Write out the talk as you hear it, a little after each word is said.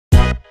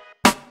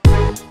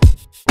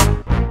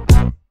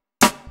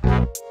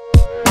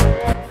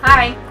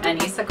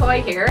Anissa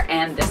Coy here,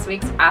 and this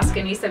week's Ask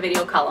Anissa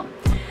video column.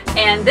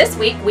 And this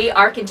week we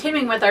are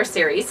continuing with our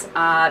series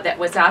that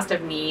was asked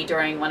of me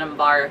during one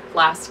of our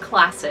last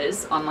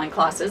classes, online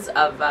classes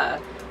of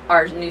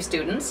our new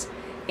students.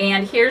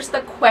 And here's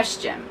the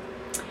question.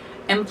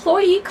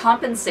 Employee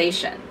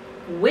compensation.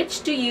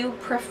 Which do you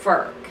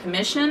prefer?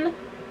 Commission,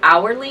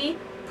 hourly,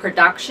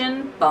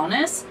 production,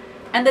 bonus,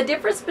 and the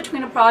difference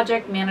between a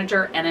project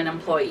manager and an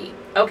employee.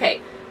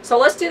 Okay. So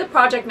let's do the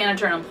project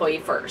manager and employee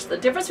first. The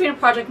difference between a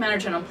project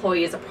manager and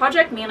employee is a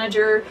project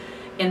manager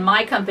in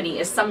my company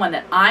is someone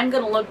that I'm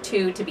going to look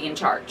to be in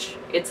charge.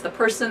 It's the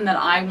person that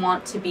I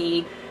want to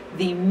be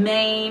the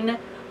main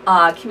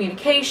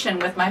communication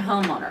with my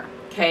homeowner.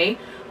 Okay,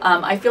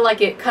 I feel like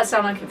it cuts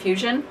down on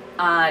confusion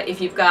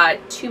if you've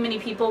got too many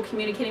people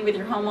communicating with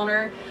your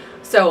homeowner.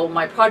 So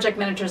my project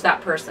manager is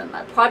that person.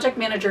 That project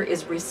manager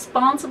is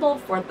responsible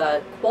for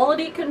the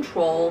quality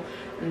control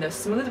and the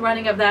smooth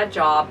running of that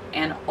job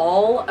and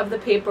all of the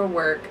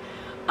paperwork,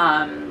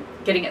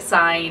 getting it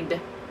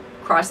signed,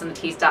 crossing the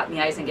T's, dotting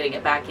the I's, and getting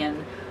it back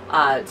in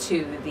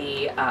to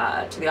the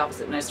office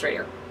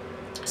administrator.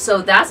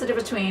 So that's the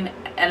difference between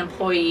an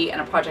employee and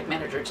a project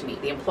manager to me.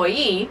 The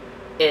employee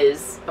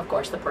is, of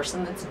course, the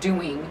person that's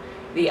doing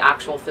the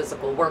actual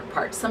physical work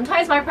part.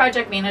 Sometimes my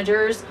project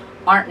managers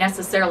aren't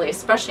necessarily,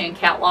 especially in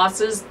cat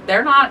losses,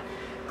 they're not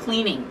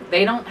cleaning.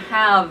 They don't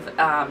have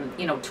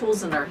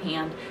tools in their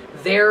hand.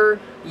 They're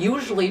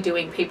usually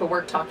doing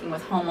paperwork, talking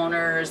with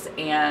homeowners,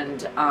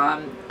 and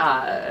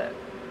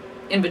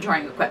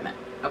inventorying equipment.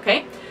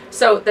 Okay,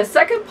 so the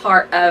second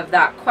part of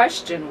that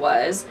question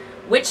was,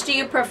 which do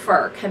you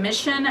prefer,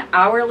 commission,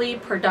 hourly,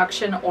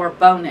 production, or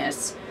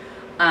bonus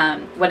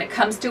when it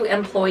comes to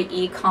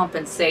employee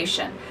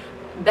compensation?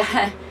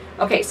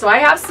 Okay, so I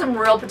have some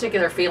real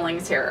particular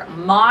feelings here.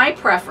 My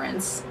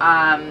preference,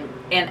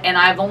 and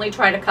I've only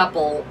tried a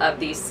couple of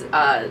these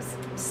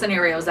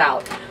scenarios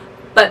out,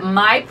 but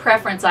my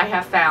preference I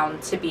have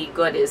found to be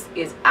good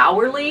is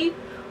hourly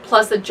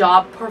plus a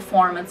job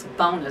performance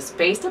bonus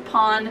based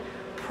upon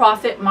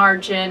profit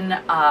margin,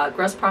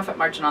 gross profit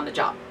margin on the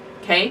job.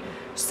 Okay,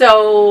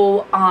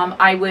 so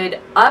I would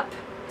up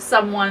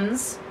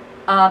someone's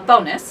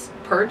bonus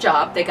per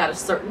job. They got a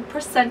certain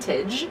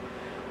percentage,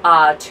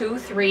 2,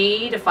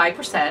 3 to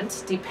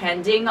 5%,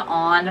 depending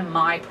on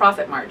my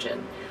profit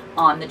margin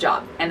on the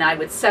job, and I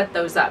would set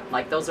those up.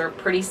 Like, those are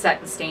pretty set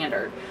and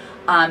standard.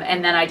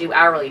 And then I do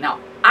hourly.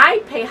 Now, I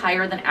pay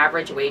higher than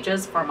average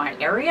wages for my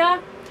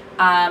area.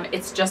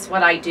 It's just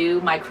what I do.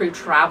 My crew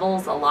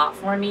travels a lot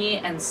for me,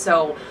 and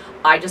so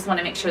I just want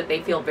to make sure that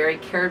they feel very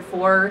cared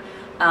for.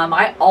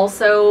 I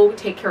also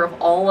take care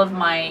of all of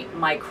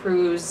my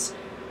crew's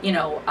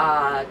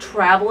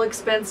travel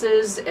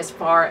expenses as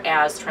far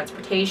as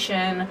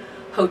transportation,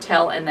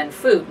 hotel, and then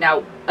food.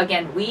 Now,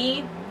 again,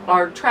 we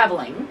are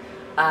traveling.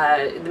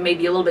 It may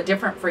be a little bit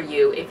different for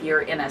you if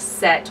you're in a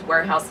set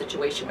warehouse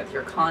situation with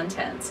your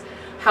contents.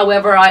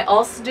 However, I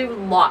also do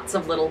lots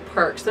of little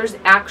perks. There's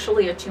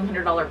actually a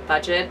 $200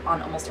 budget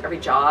on almost every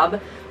job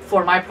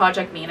for my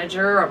project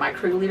manager or my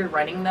crew leader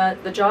running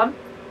the job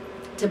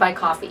to buy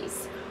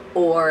coffees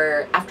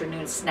or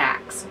afternoon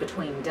snacks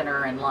between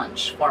dinner and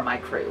lunch for my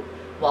crew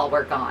while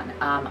we're gone.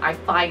 I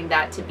find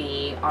that to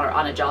be,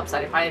 on a job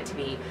site, I find it to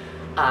be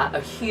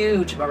a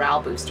huge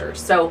morale booster.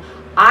 So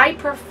I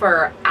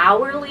prefer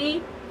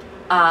hourly,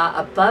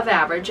 above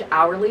average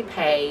hourly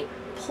pay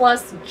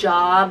plus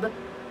job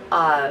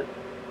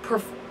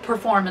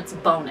performance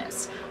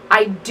bonus.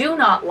 I do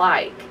not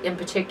like, in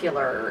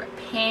particular,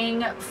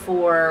 paying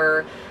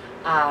for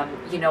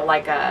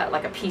like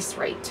a piece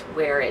rate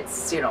where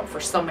it's, for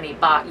so many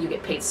you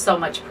get paid so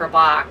much per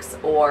box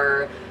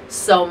or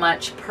so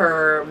much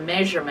per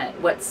measurement.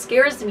 What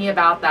scares me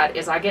about that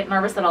is I get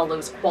nervous that I'll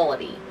lose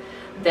quality,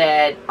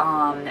 that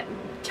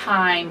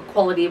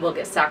quality will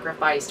get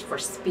sacrificed for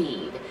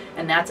speed,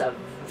 and that's a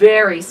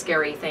very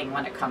scary thing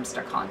when it comes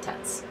to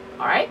contents.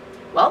 All right,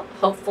 well,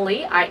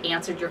 hopefully I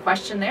answered your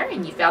question there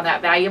and you found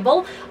that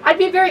valuable. I'd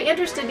be very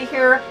interested to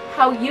hear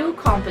how you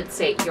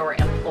compensate your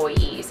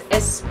employees,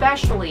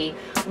 especially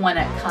when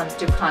it comes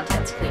to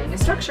contents cleaning and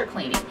structure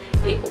cleaning.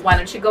 Why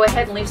don't you go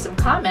ahead and leave some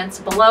comments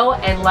below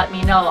and let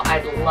me know.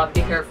 I'd love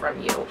to hear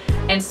from you.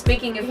 And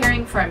speaking of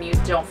hearing from you,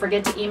 don't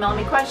forget to email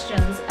me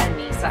questions,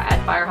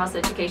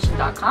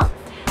 Anissa@firehouseeducation.com,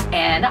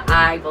 and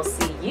I will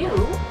see you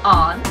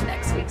on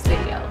next week's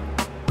video.